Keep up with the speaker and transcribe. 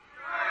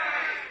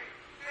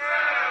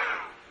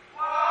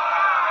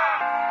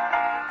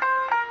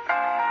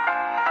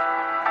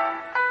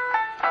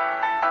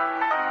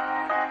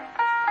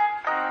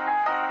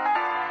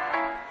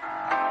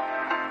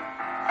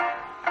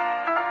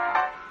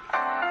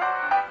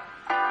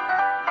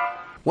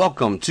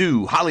Welcome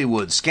to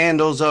Hollywood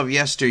Scandals of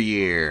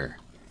Yesteryear.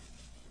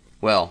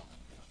 Well,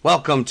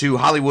 welcome to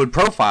Hollywood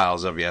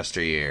Profiles of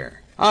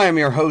Yesteryear. I am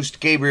your host,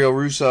 Gabriel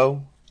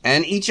Russo,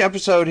 and each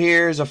episode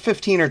here is a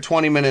 15 or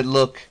 20 minute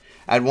look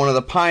at one of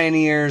the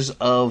pioneers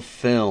of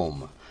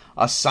film,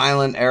 a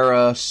silent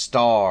era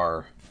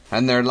star,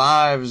 and their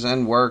lives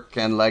and work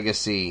and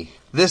legacy.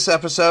 This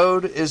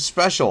episode is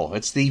special.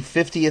 It's the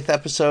 50th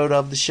episode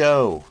of the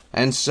show.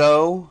 And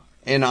so,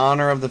 in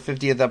honor of the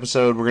 50th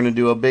episode, we're going to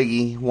do a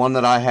biggie, one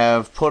that I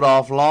have put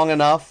off long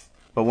enough,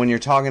 but when you're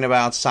talking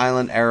about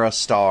silent era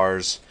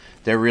stars,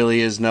 there really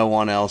is no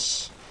one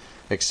else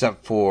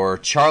except for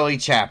Charlie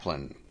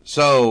Chaplin.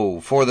 So,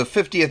 for the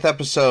 50th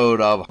episode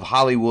of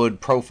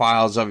Hollywood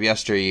Profiles of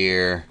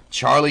Yesteryear,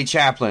 Charlie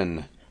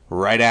Chaplin,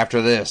 right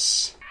after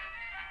this.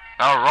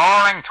 The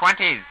Roaring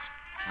Twenties,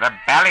 the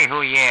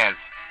Ballyhoo years,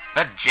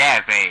 the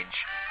Jazz Age,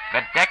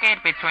 the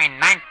decade between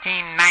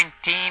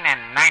 1919 and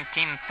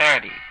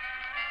 1930.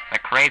 The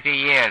crazy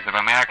years of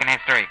American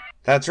history.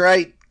 That's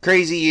right,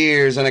 crazy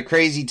years and a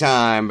crazy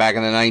time back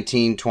in the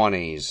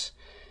 1920s.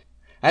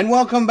 And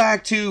welcome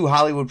back to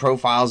Hollywood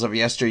Profiles of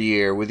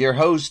Yesteryear with your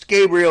host,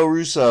 Gabriel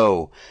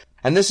Russo.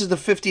 And this is the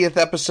 50th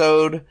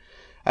episode,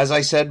 as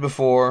I said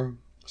before.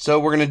 So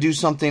we're going to do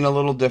something a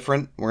little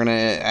different. We're going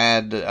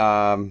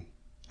to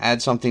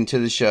add something to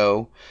the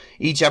show.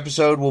 Each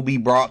episode will be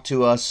brought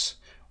to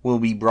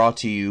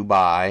you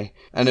by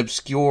an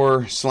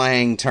obscure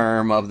slang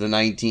term of the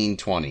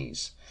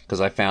 1920s. Because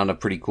I found a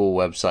pretty cool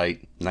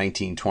website,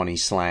 1920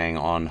 slang,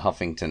 on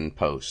Huffington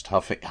Post,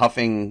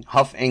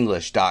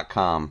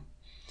 huffinglish.com.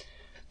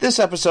 This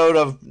episode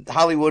of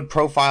Hollywood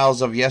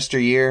Profiles of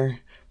Yesteryear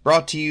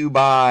brought to you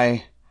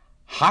by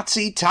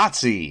Hotsy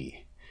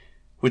Totsy,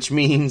 which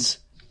means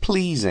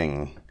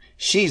pleasing.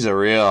 She's a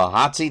real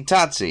hotsy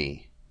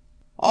totsy.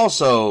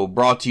 Also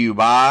brought to you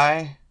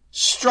by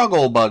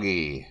Struggle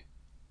Buggy.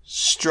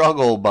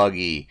 Struggle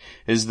Buggy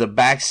is the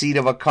backseat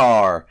of a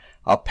car,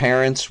 a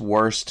parent's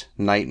worst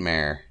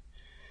nightmare.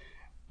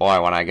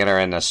 Boy, when I get her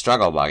in the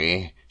Struggle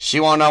Buggy,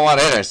 she won't know what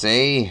hit her,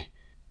 see?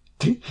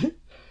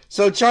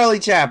 So, Charlie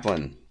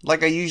Chaplin,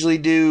 like I usually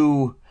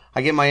do,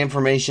 I get my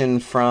information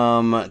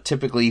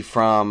typically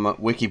from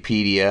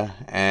Wikipedia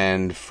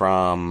and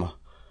from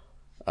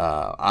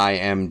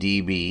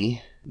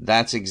IMDb.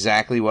 That's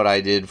exactly what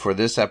I did for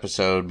this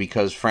episode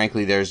because,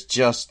 frankly, there's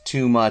just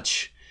too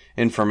much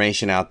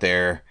information out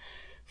there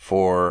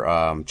for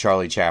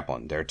Charlie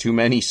Chaplin. There are too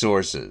many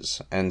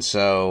sources. And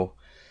so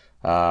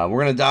we're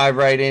going to dive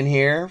right in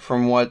here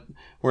from what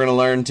we're going to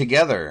learn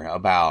together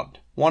about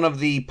one of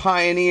the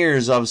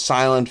pioneers of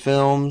silent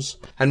films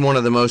and one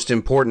of the most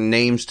important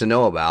names to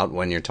know about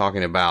when you're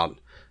talking about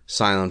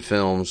silent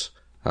films.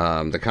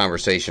 The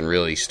conversation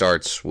really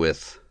starts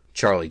with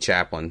Charlie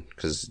Chaplin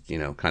because,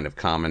 kind of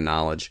common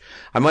knowledge.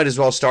 I might as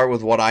well start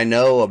with what I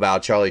know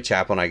about Charlie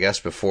Chaplin, I guess,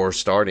 before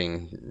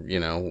starting.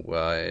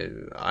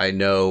 I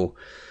know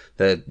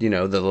that,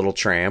 the little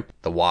tramp,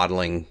 the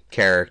waddling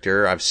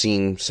character. I've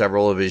seen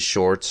several of his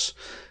shorts,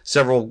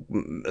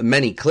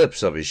 many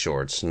clips of his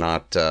shorts,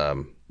 not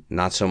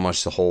so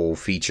much the whole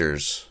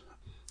features.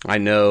 I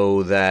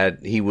know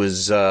that he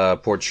was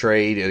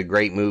portrayed in a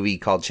great movie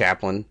called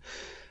Chaplin.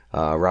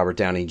 Robert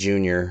Downey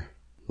Jr.,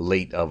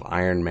 late of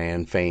Iron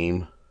Man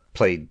fame,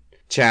 played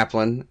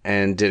Chaplin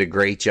and did a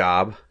great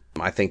job.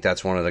 I think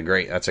that's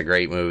that's a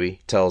great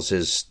movie. Tells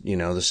his,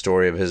 the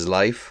story of his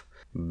life.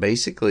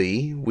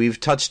 Basically, we've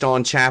touched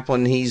on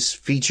Chaplin. He's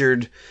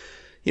featured,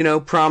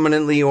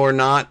 prominently or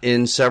not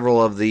in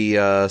several of the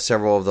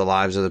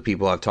lives of the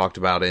people I've talked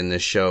about in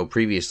this show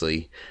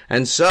previously.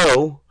 And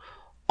so,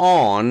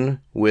 on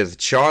with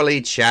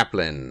Charlie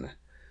Chaplin.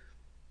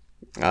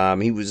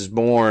 He was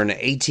born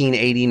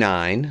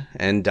 1889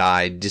 and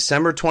died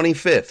December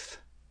 25th,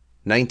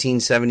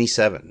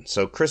 1977.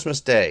 So Christmas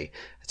Day.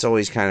 It's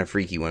always kind of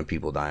freaky when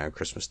people die on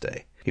Christmas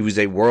Day. He was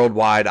a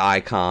worldwide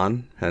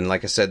icon, and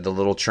like I said,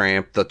 the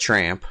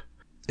Tramp,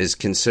 is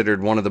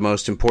considered one of the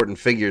most important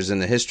figures in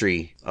the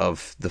history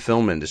of the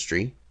film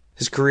industry.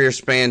 His career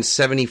spanned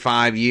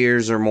 75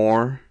 years or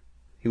more.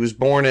 He was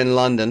born in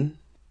London.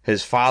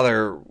 His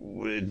father,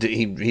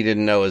 he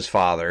didn't know his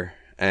father.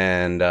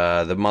 And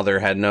the mother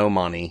had no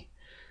money,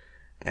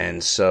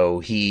 and so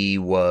he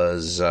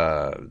was,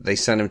 they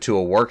sent him to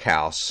a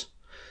workhouse.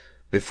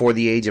 Before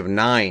the age of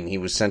 9, he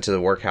was sent to the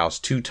workhouse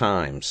 2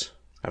 times.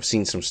 I've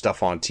seen some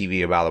stuff on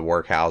TV about the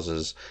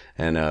workhouses,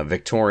 and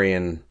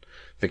Victorian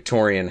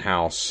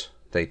house.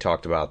 They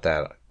talked about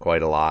that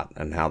quite a lot,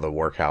 and how the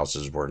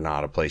workhouses were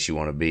not a place you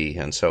want to be.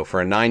 And so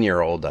for a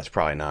 9-year-old, that's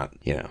probably not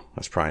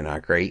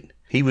great.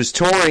 He was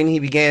touring. He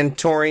began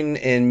touring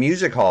in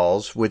music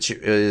halls, which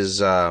is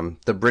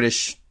the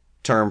British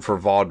term for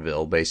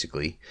vaudeville,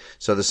 basically.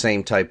 So the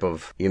same type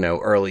of,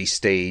 early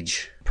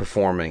stage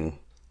performing,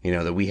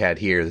 that we had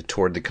here that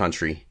toured the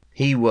country.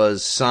 He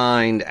was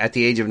signed, at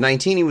the age of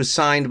 19, he was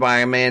signed by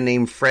a man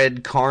named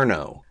Fred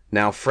Carno.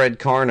 Now, Fred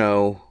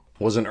Carno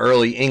was an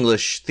early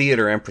English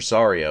theater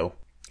impresario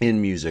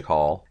in music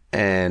hall.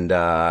 And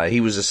he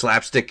was a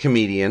slapstick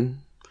comedian.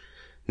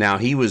 Now,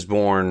 he was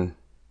born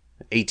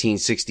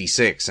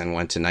 1866 and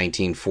went to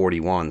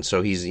 1941.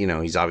 So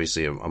he's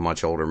obviously a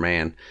much older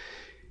man.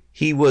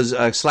 He was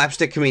a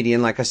slapstick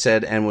comedian, like I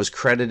said, and was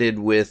credited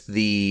with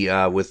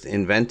with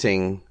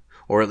inventing,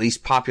 or at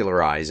least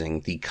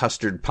popularizing, the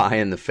custard pie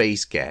in the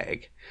face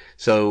gag.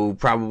 So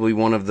probably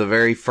one of the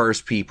very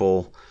first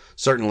people,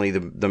 certainly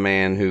the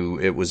man who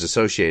it was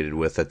associated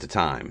with at the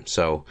time.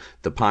 So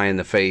the pie in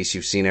the face,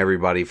 you've seen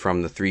everybody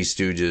from the Three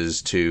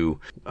Stooges to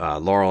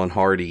Laurel and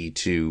Hardy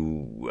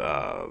to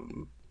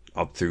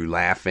up through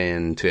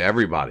Laugh-In to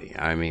everybody.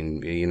 I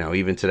mean,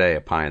 even today,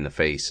 a pie in the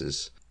face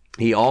is.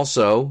 He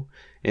also,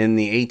 in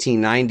the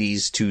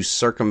 1890s, to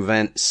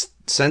circumvent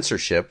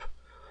censorship,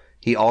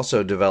 he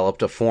also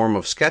developed a form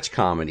of sketch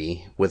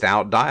comedy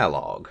without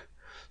dialogue.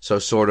 So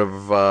sort of,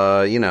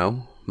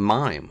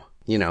 mime.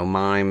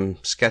 Mime,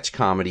 sketch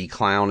comedy,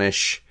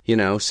 clownish.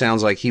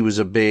 Sounds like he was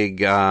a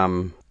big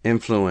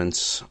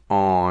influence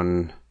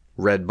on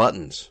Red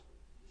Buttons,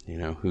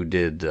 who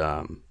did,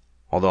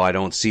 although I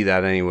don't see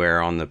that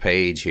anywhere on the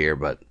page here,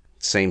 but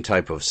same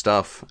type of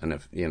stuff. And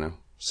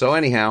So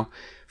anyhow,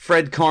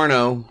 Fred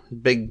Karno,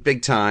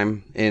 big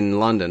time in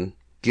London,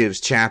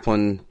 gives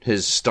Chaplin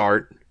his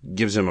start,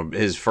 gives him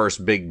his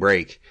first big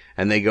break,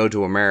 and they go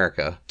to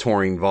America,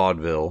 touring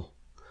vaudeville,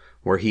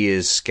 where he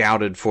is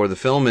scouted for the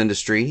film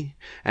industry.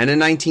 And in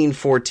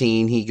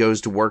 1914, he goes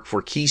to work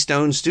for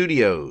Keystone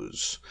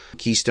Studios.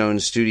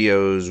 Keystone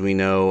Studios, we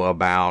know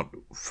about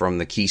from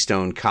the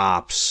Keystone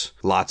Cops,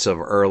 lots of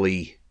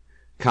early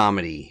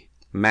comedy.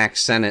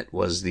 Max Sennett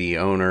was the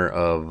owner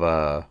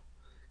of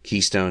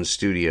Keystone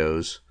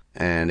Studios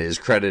and is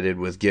credited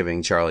with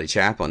giving Charlie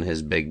Chaplin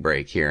his big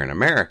break here in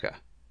America.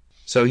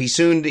 So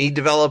he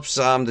develops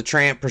the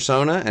Tramp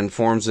persona and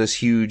forms this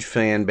huge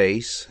fan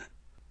base.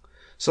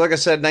 So like I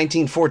said,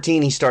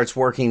 1914, he starts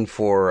working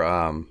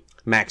for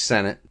Max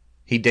Sennett.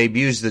 He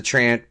debuts the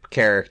Tramp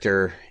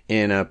character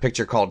in a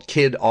picture called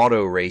Kid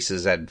Auto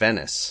Races at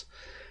Venice.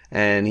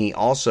 And he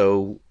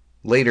also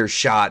later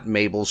shot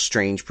Mabel's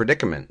Strange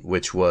Predicament,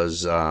 which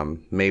was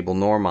Mabel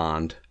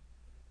Normand.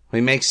 He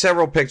makes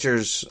several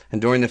pictures,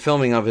 and during the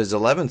filming of his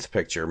 11th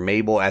picture,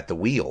 Mabel at the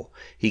Wheel,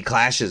 he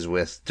clashes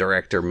with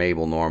director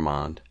Mabel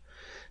Normand.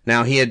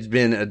 Now, he had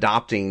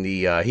adopted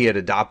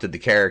the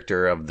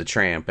character of the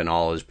Tramp in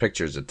all his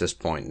pictures at this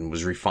point and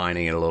was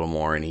refining it a little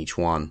more in each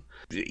one.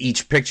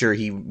 Each picture,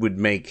 he would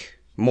make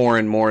more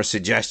and more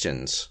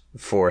suggestions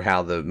for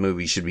how the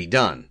movie should be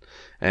done.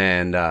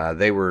 And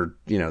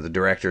the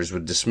directors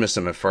would dismiss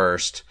him at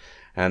first,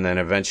 and then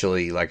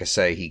eventually, like I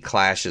say, he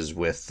clashes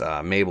with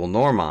Mabel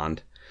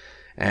Normand,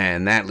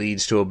 and that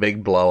leads to a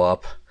big blow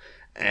up,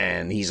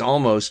 and he's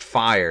almost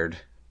fired.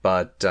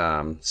 But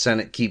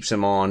Sennett keeps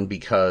him on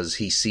because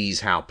he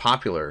sees how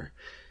popular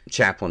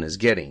Chaplin is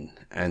getting.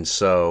 And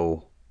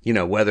so,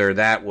 whether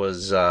that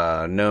was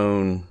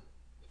known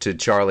to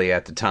Charlie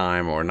at the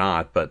time or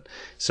not, but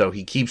so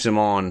he keeps him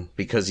on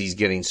because he's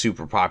getting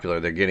super popular.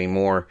 They're getting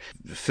more.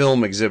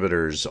 Film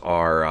exhibitors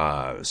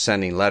are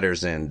sending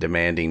letters in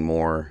demanding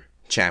more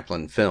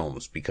Chaplin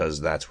films because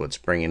that's what's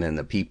bringing in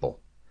the people.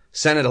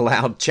 Sennett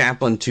allowed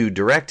Chaplin to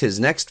direct his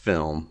next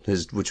film,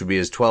 which would be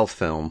his 12th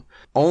film,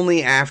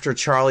 only after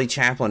Charlie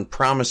Chaplin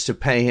promised to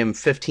pay him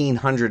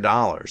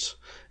 $1,500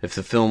 if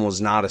the film was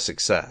not a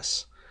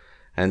success.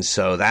 And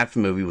so that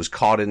movie was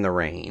Caught in the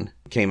Rain,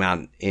 came out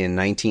in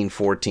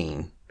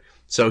 1914.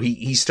 So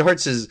he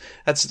starts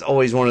that's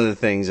always one of the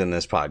things in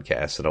this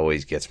podcast that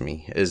always gets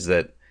me, is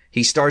that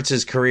he starts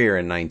his career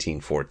in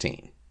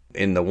 1914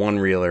 in the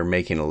one-reeler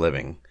Making a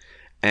Living.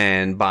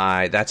 And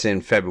that's in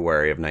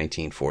February of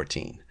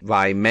 1914.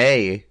 By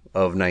May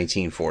of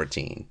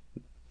 1914,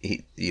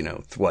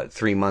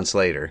 3 months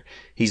later,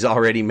 he's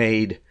already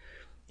made,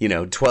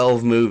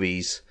 12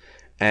 movies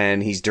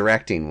and he's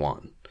directing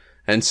one.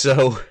 And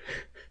so,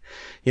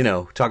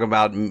 talk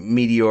about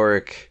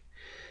meteoric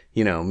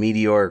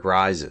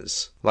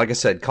rises. Like I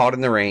said, Caught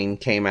in the Rain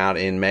came out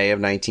in May of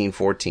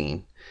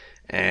 1914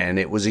 and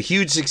it was a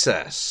huge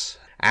success.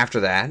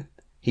 After that,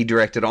 he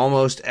directed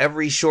almost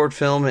every short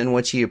film in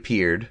which he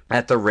appeared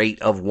at the rate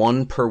of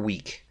one per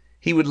week.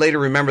 He would later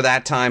remember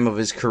that time of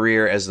his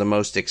career as the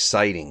most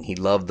exciting. He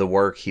loved the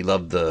work. He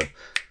loved the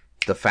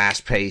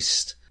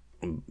fast-paced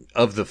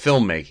of the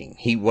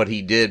filmmaking. What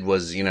he did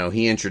was,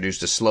 he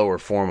introduced a slower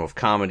form of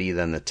comedy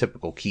than the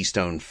typical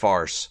Keystone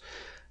farce.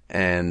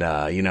 And,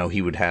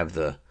 he would have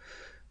the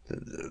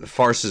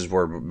farces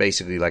were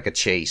basically like a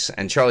chase.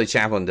 And Charlie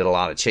Chaplin did a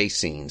lot of chase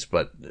scenes,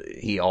 but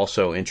he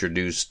also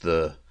introduced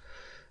the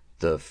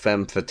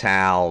femme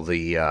fatale,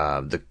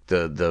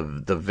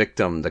 the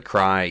victim, the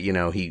cry,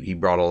 he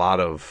brought a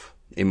lot of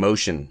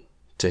emotion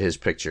to his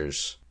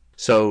pictures.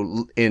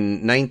 So by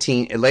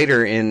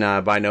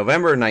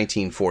November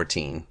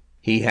 1914,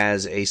 he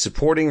has a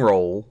supporting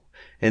role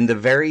in the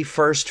very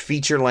first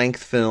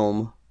feature-length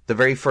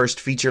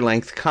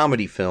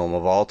comedy film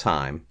of all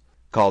time,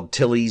 called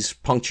Tilly's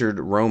Punctured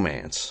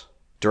Romance,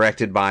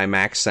 directed by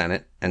Max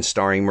Sennett and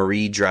starring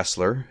Marie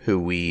Dressler, who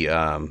we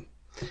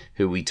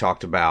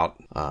talked about,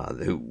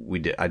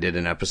 I did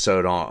an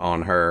episode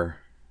on her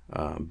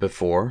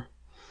before.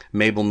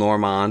 Mabel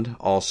Normand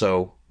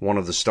also one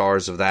of the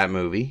stars of that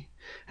movie,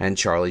 and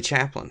Charlie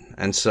Chaplin.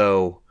 And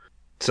so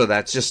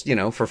that's just,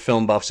 for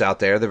film buffs out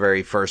there, the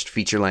very first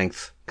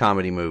feature-length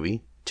comedy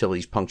movie,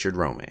 Tilly's Punctured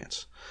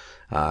Romance.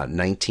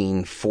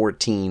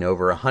 1914,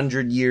 over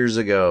 100 years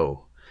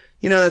ago.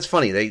 That's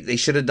funny. They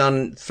should have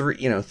done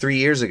 3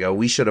 years ago.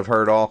 We should have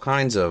heard all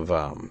kinds of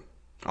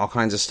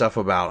stuff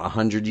about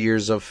 100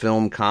 years of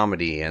film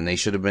comedy, and they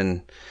should have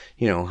been,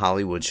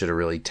 Hollywood should have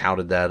really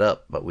touted that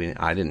up, but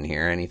I didn't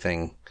hear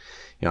anything.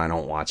 I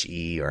don't watch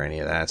E! Or any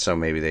of that, so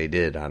maybe they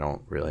did. I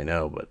don't really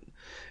know, but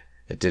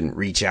it didn't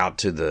reach out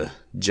to the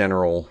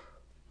general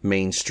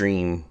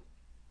mainstream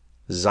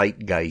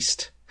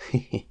zeitgeist.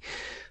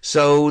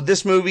 So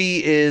this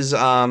movie is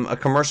a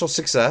commercial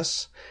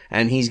success,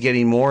 and he's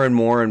getting more and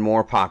more and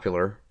more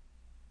popular.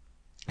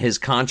 His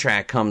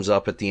contract comes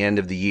up at the end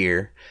of the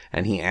year,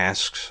 and he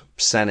asks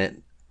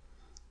Senate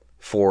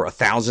for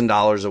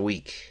 $1,000 a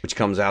week, which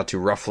comes out to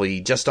roughly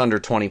just under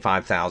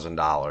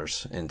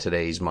 $25,000 in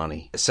today's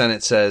money. The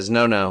Senate says,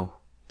 no,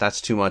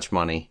 that's too much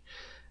money.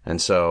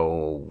 And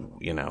so,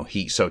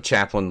 so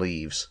Chaplin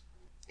leaves.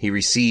 He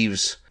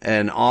receives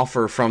an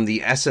offer from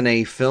the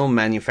S&A Film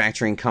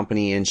Manufacturing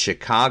Company in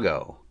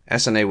Chicago.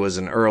 S&A was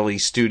an early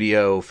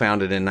studio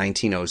founded in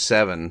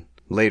 1907,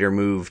 later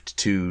moved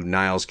to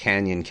Niles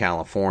Canyon,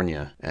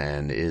 California,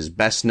 and is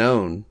best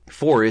known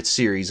for its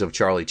series of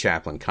Charlie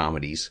Chaplin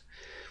comedies,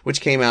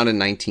 which came out in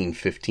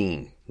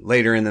 1915.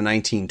 Later in the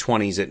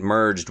 1920s, it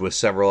merged with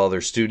several other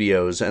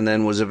studios and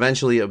then was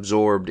eventually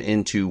absorbed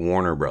into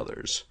Warner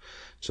Brothers.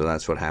 So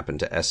that's what happened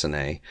to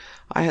S&A.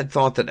 I had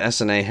thought that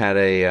S&A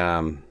had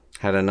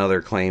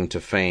another claim to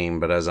fame,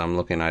 but as I'm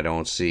looking, I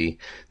don't see.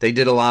 They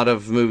did a lot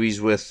of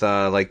movies with,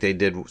 they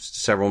did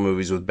several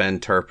movies with Ben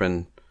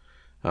Turpin,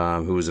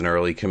 who was an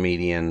early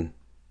comedian.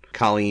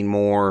 Colleen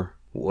Moore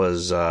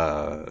is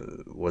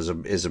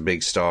a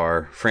big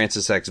star.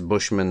 Francis X.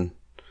 Bushman,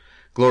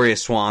 Gloria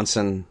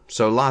Swanson.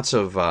 So lots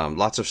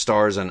of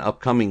stars and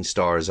upcoming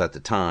stars at the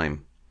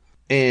time.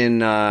 In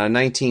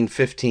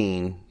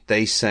 1915,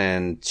 they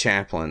send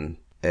Chaplin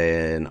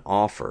an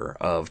offer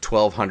of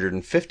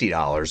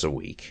 $1,250 a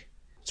week.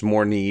 It's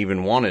more than he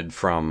even wanted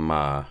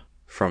from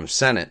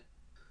Senate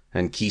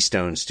and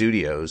Keystone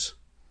Studios.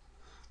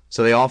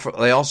 So they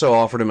also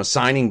offered him a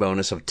signing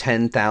bonus of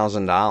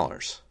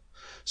 $10,000.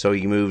 So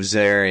he moves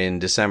there in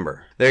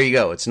December. There you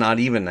go. It's not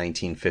even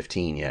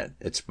 1915 yet.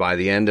 It's by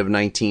the end of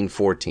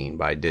 1914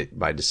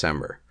 by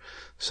December.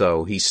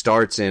 So he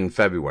starts in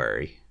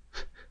February.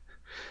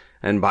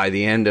 And by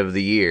the end of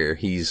the year,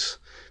 he's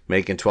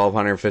making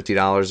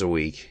 $1,250 a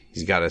week.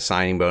 He's got a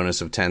signing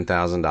bonus of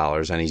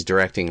 $10,000, and he's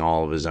directing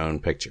all of his own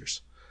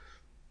pictures.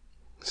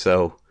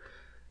 So,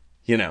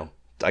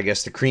 I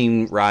guess the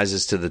cream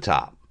rises to the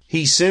top.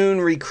 He soon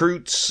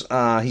recruits,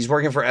 he's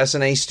working for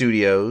S&A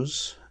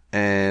Studios,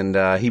 and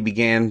he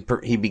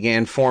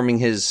began forming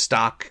his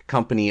stock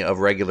company of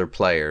regular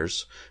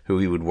players, who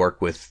he would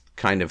work with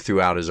kind of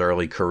throughout his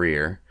early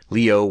career.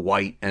 Leo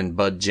White and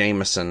Bud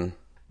Jameson.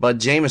 Bud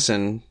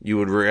Jameson, you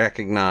would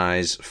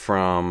recognize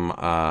from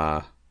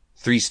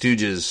Three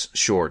Stooges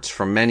shorts,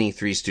 from many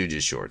Three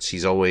Stooges shorts.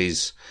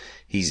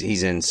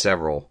 He's in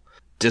several.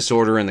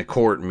 Disorder in the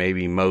Court,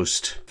 maybe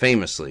most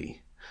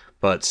famously,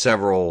 but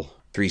several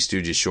Three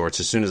Stooges shorts.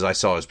 As soon as I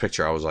saw his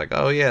picture, I was like,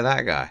 oh yeah,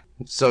 that guy.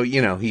 So,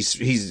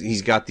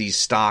 he's got these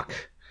stock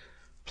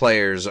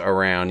players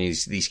around,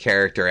 these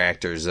character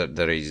actors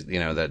that he's,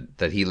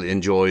 that he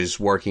enjoys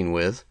working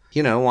with.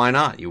 Why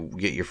not? You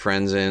get your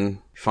friends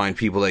in, find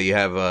people that you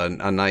have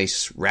a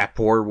nice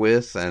rapport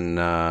with, and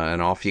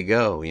off you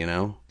go,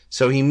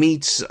 So he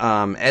meets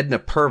Edna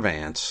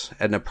Purviance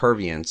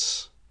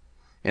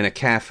in a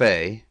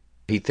cafe.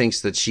 He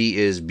thinks that she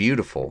is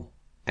beautiful,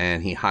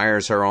 and he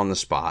hires her on the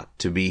spot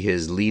to be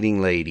his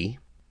leading lady.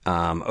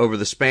 Over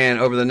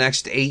the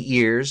next 8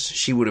 years,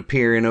 she would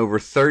appear in over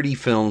 30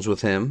 films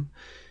with him.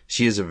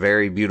 She is a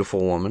very beautiful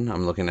woman.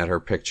 I'm looking at her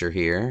picture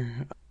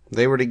here.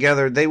 They were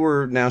together.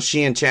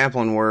 She and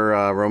Chaplin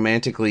were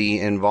romantically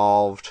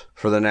involved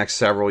for the next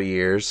several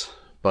years,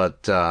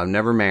 but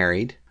never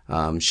married.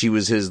 She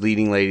was his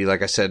leading lady,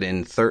 like I said,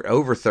 in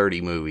over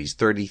 30 movies,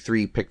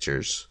 33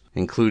 pictures,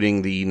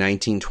 including the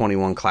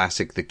 1921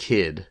 classic The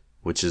Kid,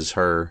 which is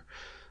her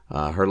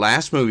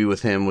last movie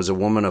with him was A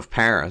Woman of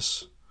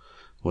Paris,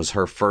 was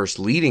her first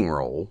leading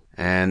role,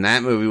 and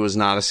that movie was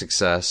not a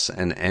success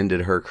and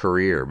ended her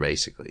career,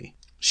 basically.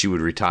 She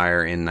would retire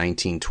in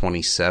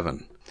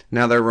 1927.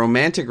 Now, their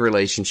romantic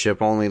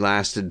relationship only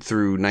lasted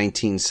through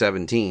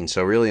 1917,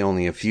 so really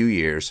only a few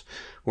years,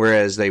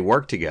 whereas they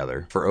worked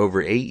together for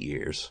over 8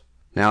 years.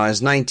 Now,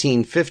 as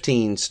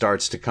 1915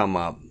 starts to come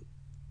up,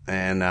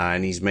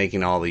 and he's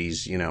making all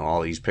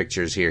these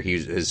pictures here,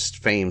 his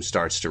fame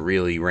starts to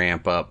really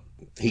ramp up.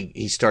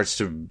 He starts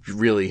to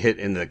really hit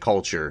into the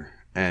culture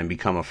and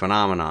become a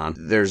phenomenon.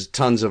 There's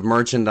tons of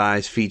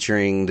merchandise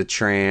featuring the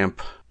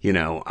Tramp.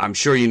 I'm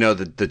sure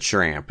the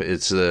Tramp.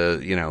 It's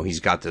he's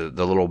got the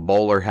little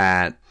bowler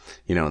hat,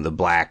 the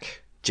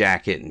black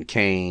jacket and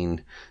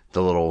cane,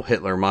 the little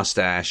Hitler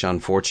mustache.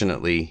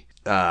 Unfortunately,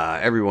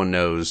 everyone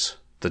knows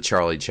the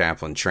Charlie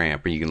Chaplin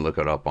Tramp, and you can look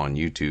it up on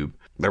YouTube.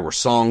 There were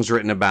songs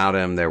written about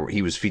him.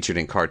 He was featured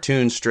in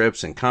cartoon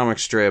strips and comic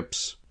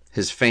strips.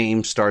 His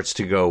fame starts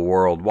to go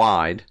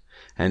worldwide,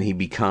 and he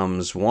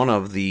becomes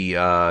the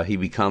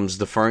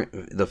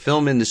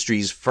film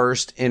industry's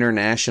first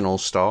international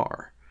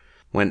star.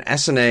 When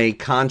S&A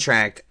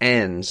contract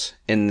ends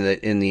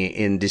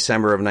in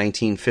December of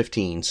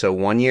 1915, so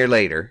 1 year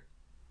later,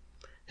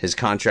 his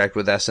contract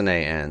with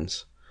S&A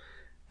ends,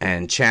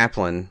 and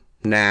Chaplin,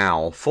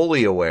 now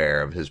fully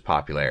aware of his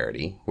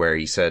popularity, where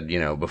he said,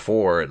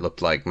 before it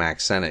looked like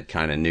Max Sennett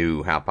kind of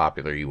knew how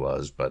popular he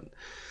was, but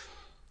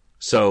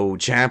so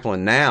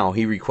Chaplin now,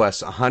 he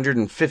requests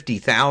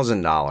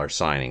 $150,000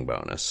 signing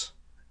bonus,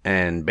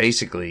 and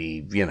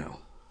basically, no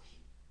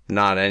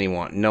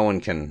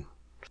one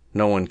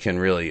can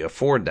really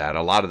afford that.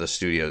 A lot of the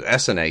studios,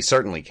 S&A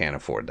certainly can't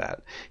afford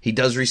that. He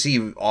does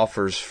receive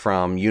offers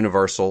from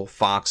Universal,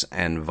 Fox,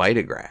 and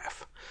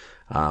Vitagraph.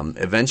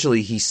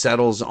 Eventually, he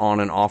settles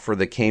on an offer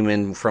that came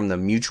in from the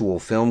Mutual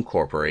Film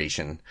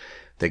Corporation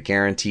that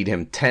guaranteed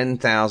him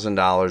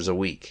 $10,000 a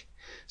week.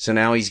 So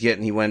now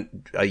he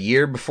went a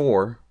year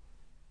before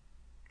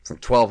from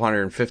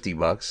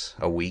 $1,250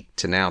 a week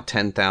to now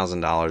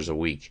 $10,000 a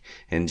week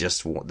in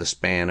just the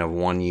span of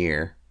 1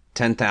 year.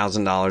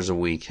 $10,000 a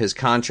week. His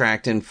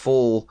contract in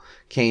full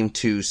came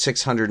to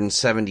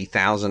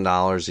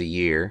 $670,000 a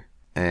year.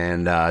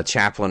 And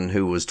Chaplin,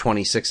 who was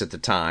 26 at the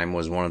time,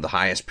 was one of the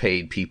highest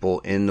paid people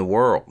in the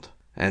world.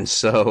 And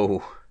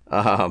so,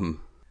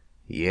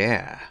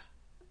 yeah.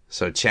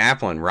 So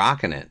Chaplin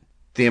rocking it.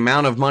 The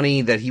amount of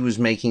money that he was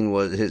making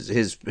was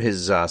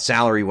his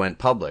salary went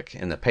public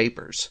in the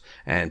papers,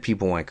 and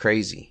people went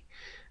crazy.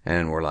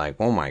 And were like,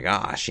 oh my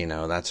gosh,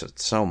 that's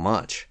so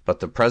much. But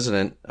the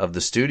president of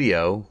the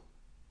studio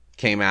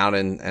came out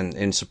and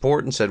in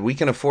support and said, we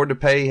can afford to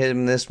pay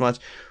him this much.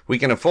 We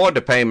can afford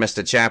to pay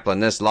Mr. Chaplin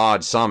this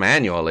large sum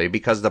annually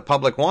because the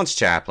public wants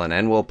Chaplin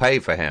and will pay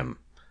for him.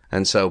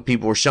 And so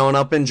people were showing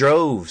up in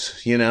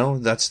droves,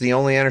 that's the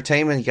only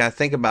entertainment. You gotta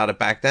think about it.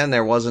 Back then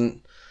there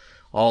wasn't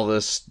all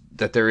this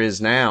that there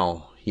is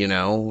now,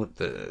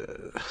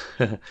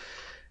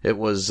 It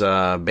was,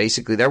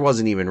 basically, there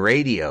wasn't even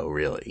radio,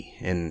 really.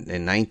 In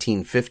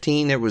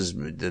 1915,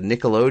 the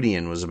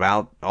Nickelodeon was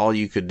about all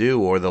you could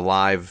do, or the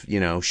live,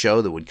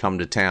 show that would come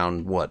to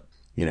town,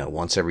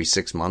 once every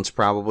 6 months,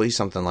 probably,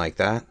 something like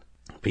that.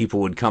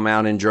 People would come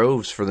out in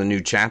droves for the new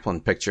Chaplin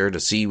picture to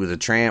see with the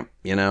Tramp,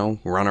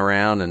 run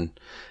around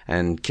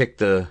and kick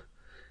the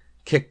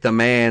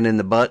man in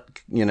the butt,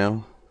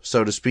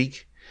 so to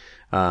speak.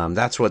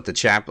 That's what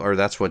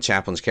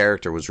Chaplin's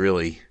character was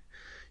really,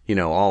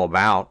 all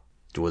about.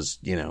 Was,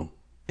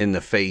 in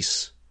the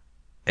face,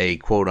 a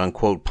quote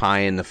unquote pie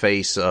in the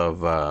face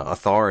of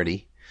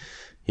authority.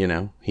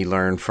 He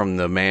learned from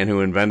the man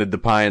who invented the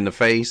pie in the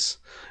face.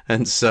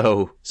 And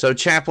so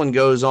Chaplin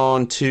goes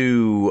on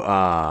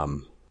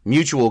to,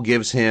 Mutual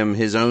gives him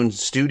his own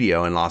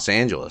studio in Los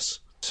Angeles.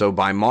 So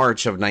by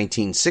March of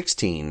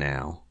 1916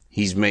 now,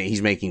 he's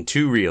making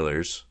two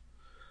reelers,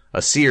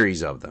 a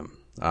series of them.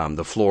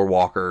 The Floor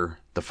Walker,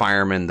 the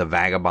Fireman, the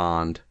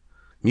Vagabond.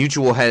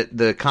 Mutual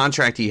the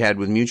contract he had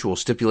with Mutual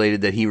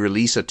stipulated that he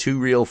release a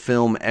 2-reel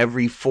film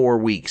every 4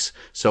 weeks.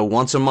 So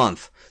once a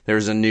month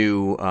there's a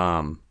new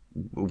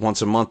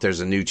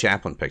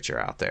Chaplin picture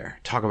out there.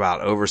 Talk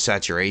about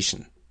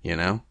oversaturation,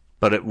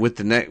 But with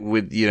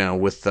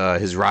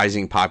his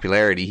rising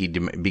popularity, he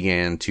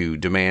began to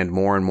demand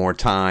more and more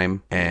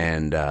time,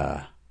 and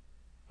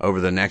over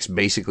the next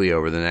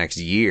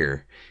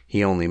year,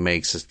 he only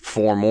makes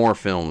 4 more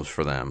films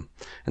for them.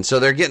 And so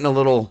they're getting a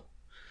little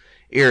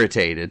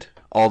irritated.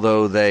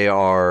 Although they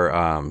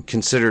are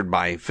considered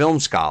by film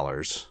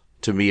scholars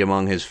to be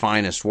among his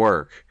finest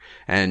work,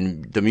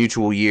 and the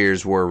Mutual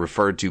years were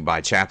referred to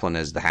by Chaplin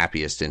as the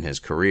happiest in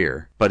his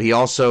career. But he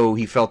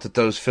felt that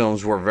those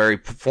films were very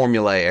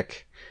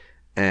formulaic,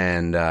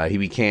 and he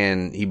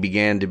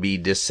began to be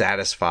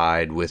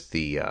dissatisfied with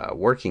the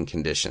working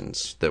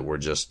conditions that were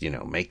just,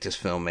 make this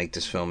film, make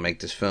this film, make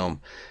this film.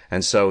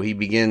 And so he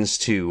begins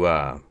to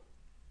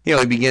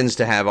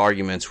have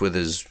arguments with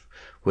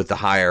the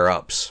higher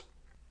ups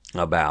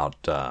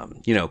about,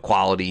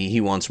 quality. He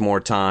wants more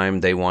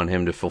time. They want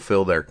him to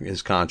fulfill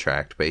his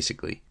contract,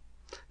 basically.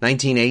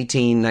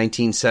 1918,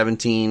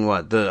 1917,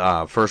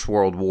 the First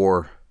World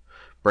War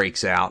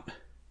breaks out,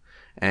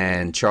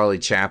 and Charlie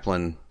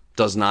Chaplin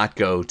does not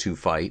go to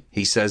fight.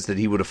 He says that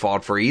he would have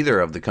fought for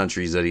either of the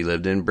countries that he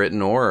lived in,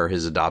 Britain or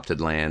his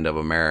adopted land of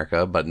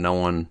America, but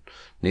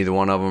neither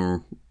one of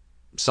them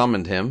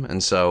summoned him,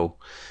 and so,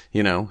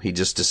 he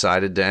just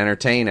decided to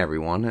entertain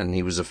everyone, and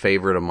he was a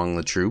favorite among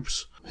the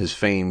troops. His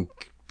fame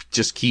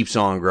just keeps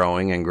on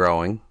growing and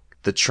growing.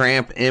 The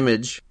Tramp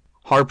image,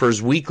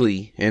 Harper's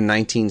Weekly in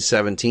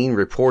 1917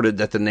 reported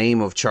that the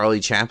name of Charlie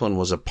Chaplin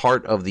was a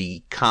part of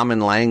the common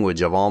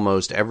language of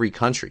almost every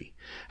country,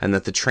 and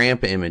that the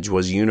Tramp image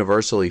was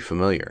universally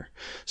familiar.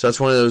 So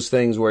that's one of those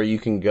things where you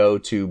can go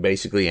to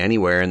basically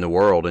anywhere in the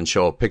world and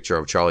show a picture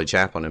of Charlie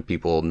Chaplin and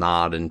people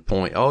nod and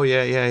point, oh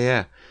yeah, yeah,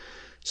 yeah.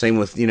 Same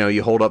with,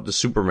 you hold up the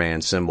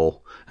Superman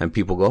symbol And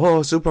people go,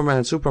 oh,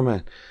 Superman,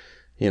 Superman.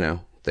 You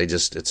know,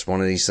 it's one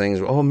of these things,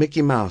 oh,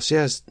 Mickey Mouse,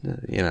 yes.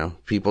 You know,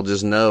 people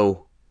just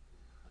know,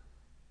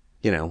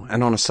 you know.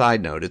 And on a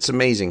side note, it's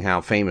amazing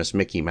how famous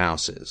Mickey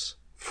Mouse is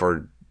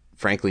for,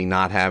 frankly,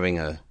 not having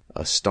a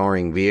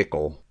starring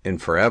vehicle in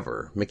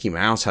forever.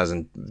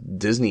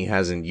 Disney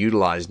hasn't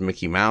utilized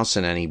Mickey Mouse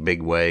in any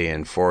big way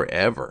in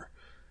forever.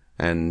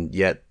 And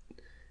yet,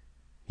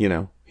 you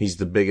know, he's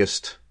the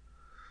biggest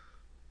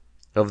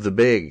of the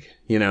big.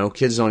 You know,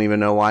 kids don't even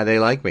know why they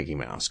like Mickey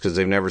Mouse because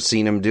they've never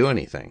seen him do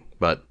anything.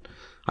 But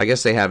I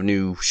guess they have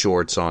new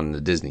shorts on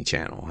the Disney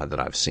Channel that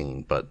I've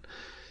seen. But,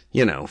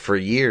 you know, for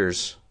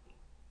years,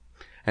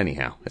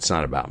 anyhow, it's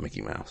not about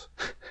Mickey Mouse.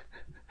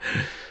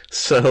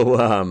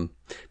 So,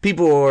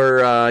 people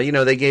were, you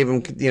know, they gave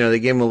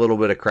him a little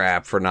bit of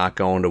crap for not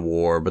going to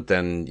war, but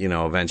then, you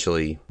know,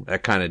 eventually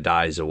that kind of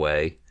dies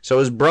away. So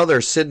his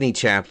brother, Sidney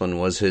Chaplin,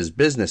 was his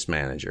business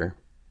manager,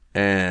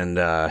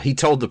 and, he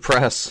told the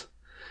press,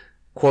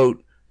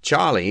 quote,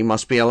 Charlie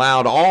must be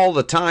allowed all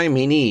the time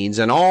he needs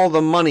and all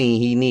the money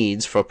he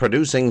needs for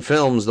producing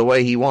films the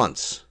way he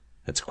wants.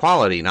 It's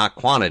quality, not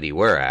quantity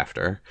we're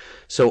after.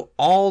 So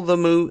all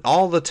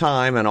the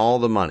time and all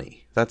the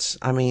money. That's,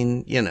 I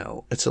mean, you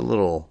know, it's a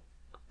little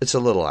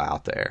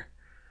out there.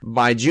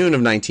 By June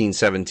of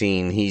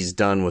 1917, he's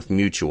done with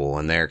Mutual,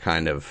 and they're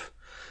kind of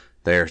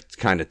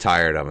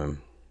tired of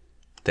him.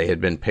 They had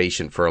been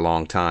patient for a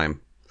long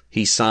time.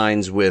 He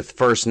signs with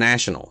First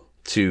National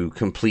to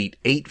complete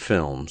 8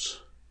 films.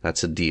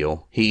 That's a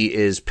deal. He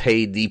is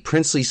paid the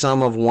princely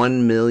sum of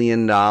 $1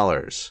 million.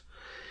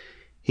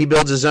 He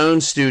builds his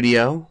own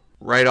studio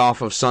right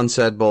off of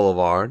Sunset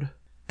Boulevard,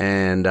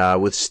 and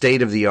with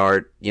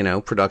state-of-the-art, you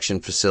know, production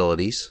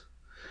facilities.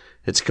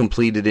 It's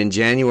completed in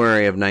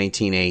January of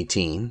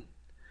 1918,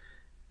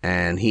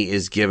 and he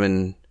is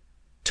given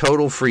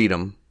total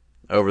freedom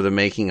over the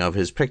making of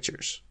his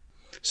pictures.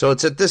 So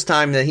it's at this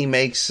time that he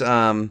makes,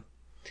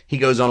 he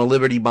goes on a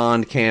Liberty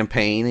Bond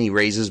campaign. He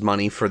raises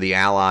money for the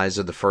Allies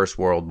of the First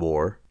World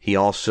War. He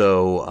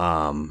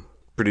also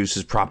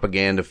produces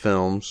propaganda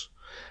films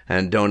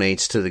and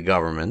donates to the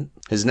government.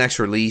 His next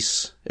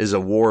release is a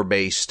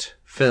war-based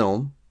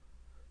film.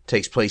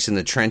 Takes place in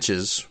the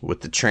trenches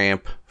with the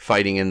Tramp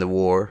fighting in the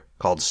war,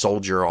 called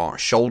Shoulder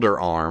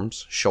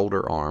Arms.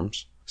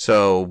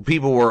 So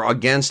people were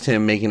against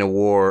him making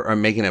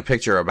a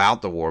picture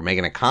about the war,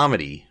 making a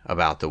comedy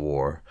about the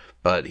war.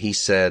 But he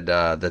said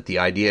that the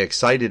idea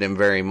excited him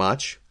very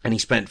much, and he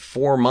spent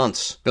 4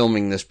 months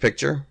filming this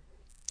picture.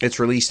 It's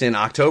released in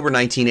October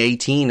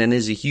 1918 and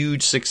is a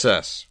huge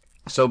success.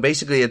 So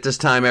basically at this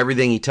time,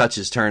 everything he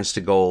touches turns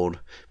to gold.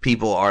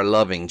 People are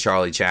loving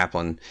Charlie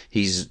Chaplin.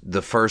 He's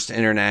the first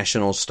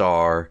international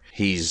star.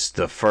 He's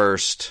the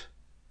first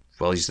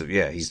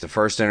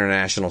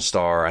international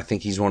star. I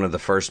think he's one of the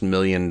first $1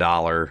 million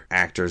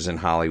actors in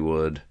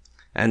Hollywood.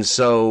 And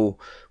so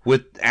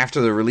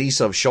after the release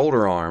of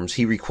Shoulder Arms,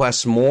 he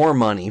requests more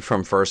money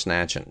from First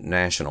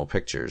National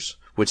Pictures,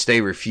 which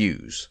they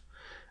refuse.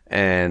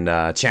 And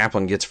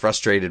Chaplin gets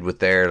frustrated with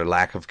their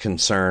lack of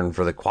concern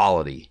for the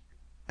quality.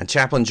 And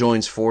Chaplin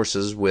joins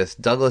forces with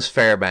Douglas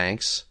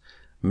Fairbanks,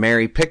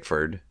 Mary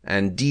Pickford,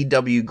 and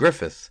D.W.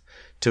 Griffith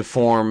to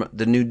form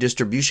the new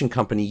distribution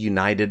company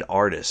United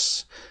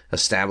Artists,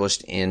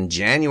 established in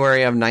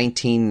January of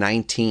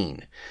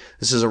 1919.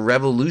 This is a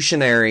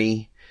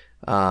revolutionary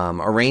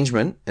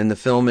arrangement in the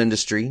film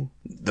industry.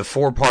 The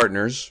 4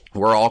 partners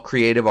were all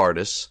creative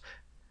artists,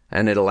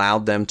 and it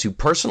allowed them to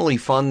personally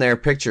fund their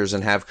pictures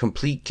and have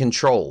complete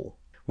control.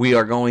 We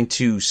are going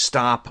to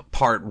stop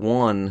part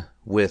 1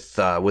 with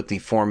the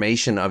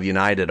formation of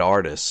United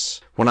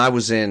Artists. When I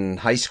was in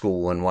high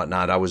school and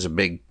whatnot, I was a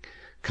big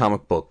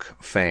comic book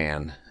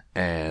fan,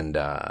 and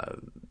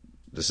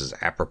this is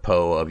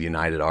apropos of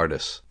United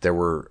Artists. There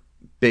were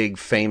big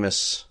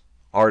famous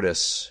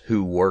artists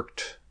who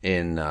worked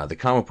in the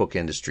comic book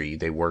industry.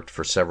 They worked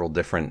for several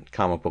different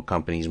comic book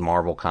companies,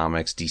 Marvel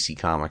Comics, DC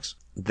Comics.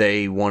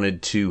 They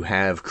wanted to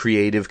have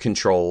creative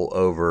control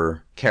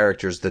over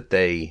characters that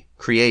they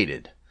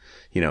created.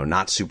 You know,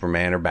 not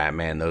Superman or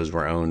Batman. Those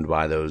were owned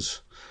by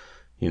those,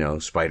 you know,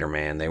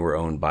 Spider-Man. They were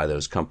owned by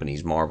those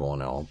companies, Marvel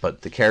and all.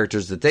 But the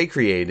characters that they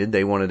created,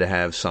 they wanted to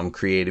have some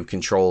creative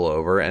control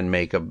over and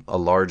make a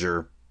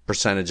larger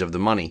percentage of the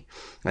money.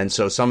 And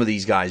so some of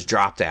these guys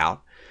dropped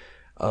out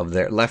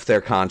left their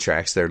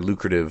contracts, their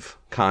lucrative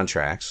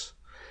contracts,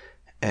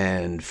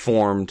 and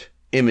formed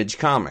Image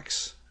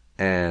Comics.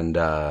 And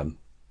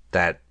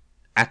that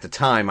at the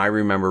time, I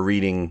remember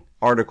reading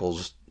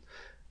articles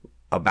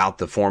about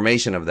the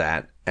formation of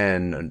that,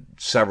 and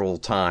several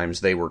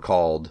times they were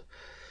called,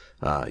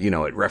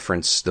 it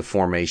referenced the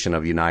formation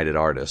of United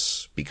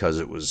Artists because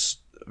it was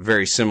a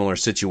very similar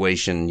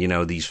situation, you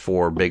know, these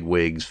 4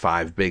 bigwigs,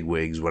 5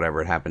 bigwigs,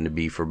 whatever it happened to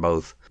be for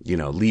both, you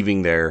know,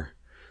 leaving the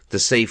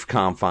safe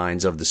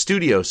confines of the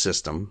studio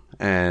system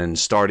and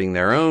starting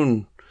their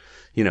own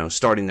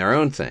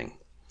thing.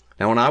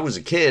 Now, when I was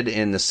a kid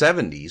in the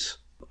 70s,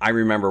 I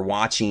remember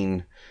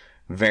watching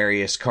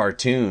various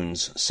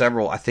cartoons,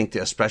 several, I think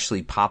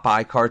especially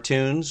Popeye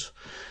cartoons,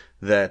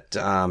 that,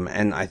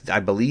 and I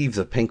believe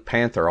the Pink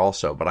Panther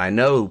also, but I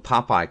know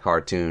Popeye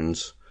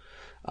cartoons,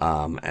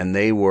 and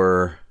they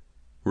were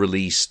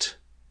released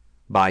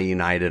by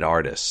United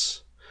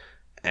Artists.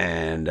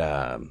 And,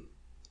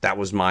 that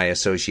was my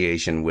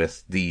association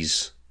with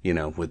these,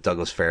 with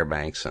Douglas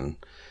Fairbanks and,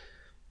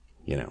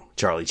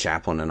 Charlie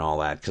Chaplin and all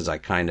that. Cause I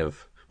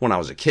when I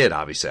was a kid,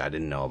 obviously I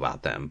didn't know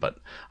about them, but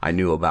I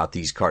knew about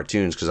these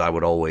cartoons because I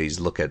would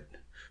always look at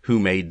who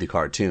made the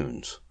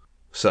cartoons.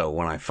 So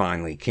when I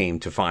finally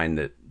came to find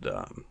that,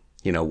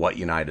 what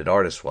United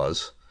Artists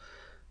was,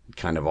 it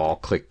kind of all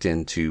clicked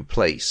into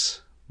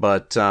place.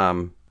 But,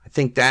 I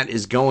think that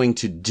is going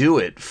to do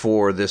it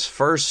for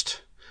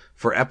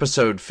for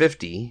episode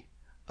 50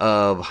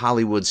 of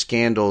Hollywood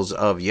Scandals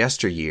of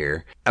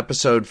Yesteryear.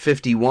 Episode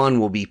 51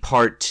 will be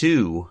part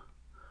 2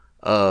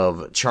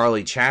 of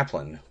Charlie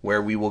Chaplin,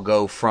 where we will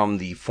go from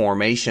the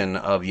formation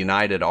of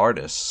United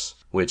Artists,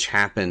 which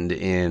happened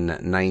in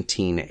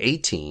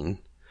 1918,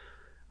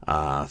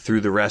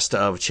 through the rest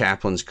of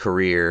Chaplin's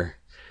career,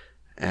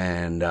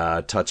 and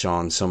touch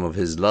on some of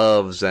his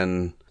loves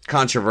and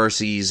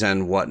controversies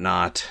and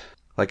whatnot.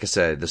 Like I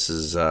said, this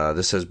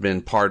has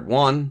been part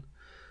 1.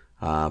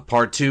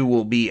 Part 2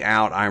 will be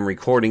out. I'm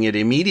recording it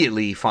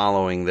immediately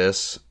following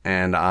this,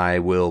 and I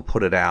will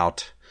put it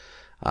out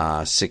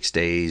 6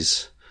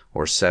 days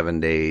or 7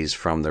 days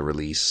from the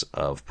release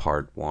of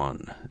part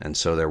 1. And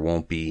so there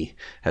won't be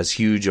as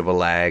huge of a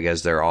lag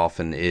as there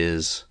often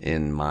is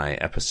in my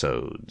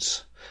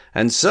episodes.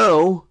 And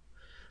so,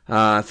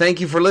 thank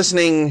you for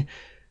listening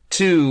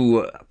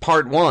to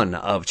part 1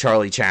 of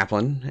Charlie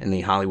Chaplin in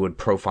the Hollywood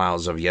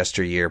Profiles of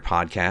Yesteryear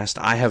podcast.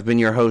 I have been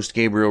your host,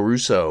 Gabriel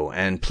Russo,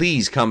 and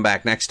please come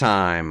back next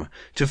time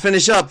to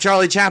finish up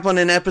Charlie Chaplin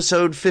in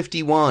episode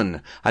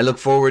 51. I look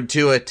forward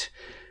to it.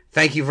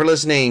 Thank you for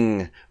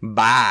listening.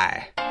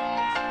 Bye.